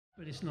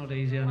But it's not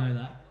easy, I know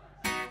that.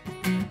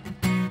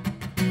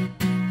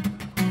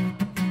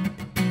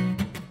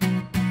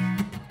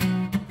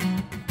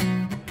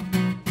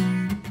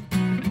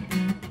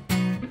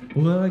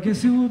 Well, I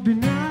guess it would be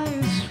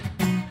nice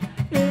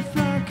if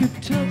I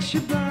could touch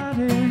your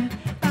body.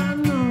 I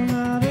know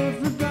not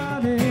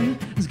everybody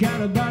has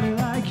got a body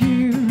like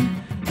you.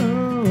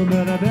 Oh,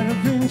 but I better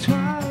think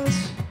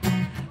twice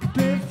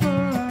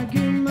before I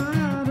give my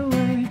heart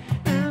away.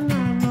 And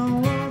I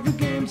know all the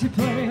games you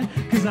play,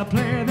 'cause I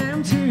play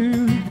them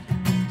too.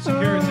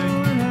 Security.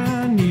 Oh, and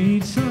I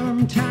need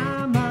some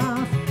time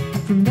off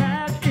from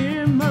that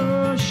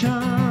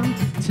emotion.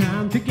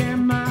 Time to get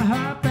my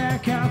heart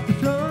back off the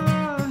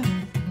floor.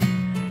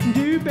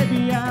 Do,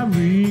 baby, I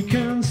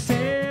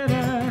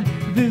reconsider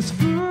this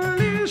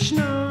foolish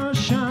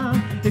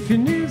notion. If you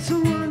need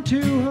someone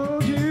to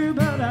hold you,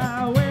 but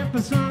I wait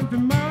for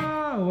something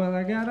more. Well,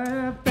 I gotta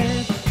have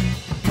faith.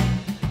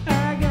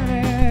 I gotta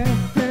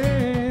have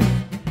faith.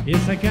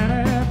 Yes, I gotta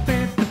have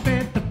faith, the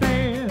faith, the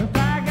faith.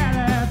 I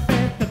gotta have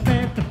faith, the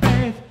faith, the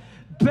faith.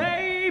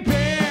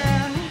 Baby,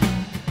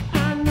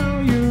 I know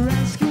you're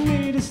asking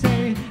me to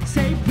stay.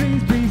 Say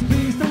please, please,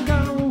 please don't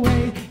go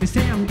away. You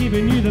say I'm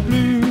giving you the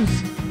blues.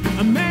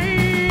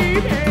 Maybe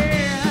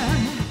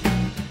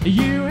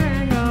you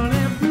hang on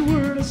every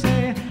word I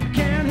say.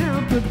 Can't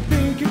help but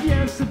think of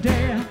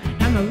yesterday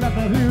and the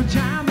lover who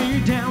tied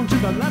me down to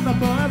the lover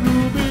boy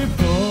who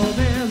before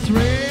this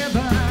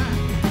river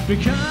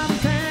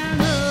becomes an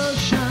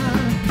ocean.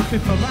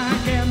 Before I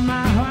get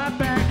my heart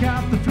back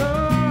off the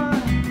floor.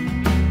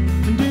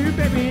 And do,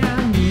 baby,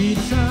 I need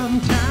some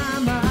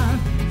time off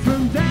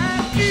from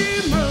that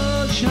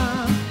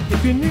emotion.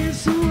 If you need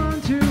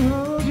someone to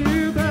hold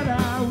you, but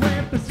I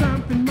wait for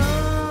something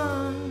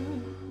more.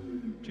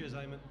 Cheers,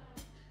 Eamon.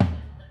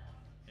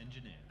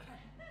 Engineer.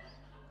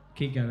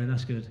 Keep going,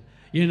 that's good.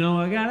 You know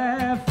I gotta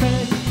have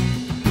faith.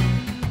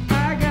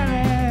 I gotta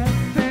have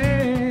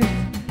faith.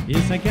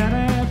 Yes, I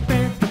gotta have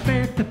faith, the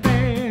faith, the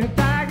faith.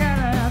 I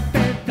gotta have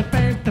faith, the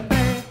faith, the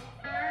faith.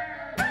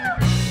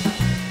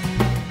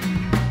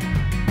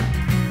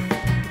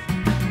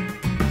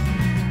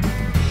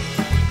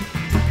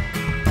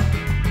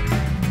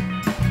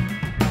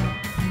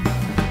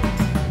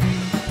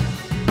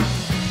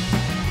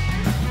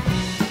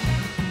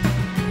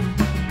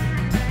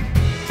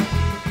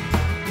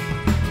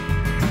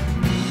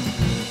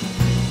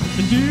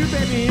 Do,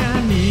 baby,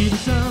 I need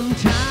some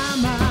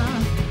time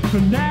off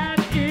from that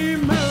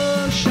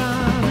emotion.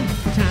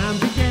 Time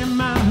to get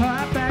my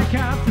heart back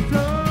off the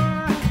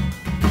floor.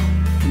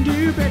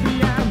 Do,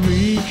 baby, I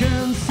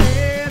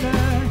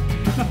reconsider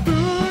a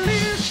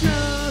foolish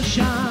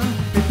notion.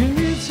 If you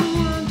need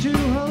someone to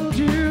hold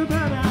you,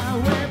 but I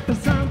wait for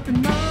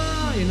something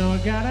more. You know I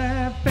gotta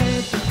have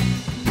faith.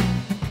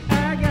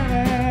 I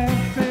gotta have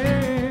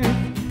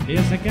faith.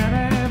 Yes, I gotta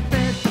have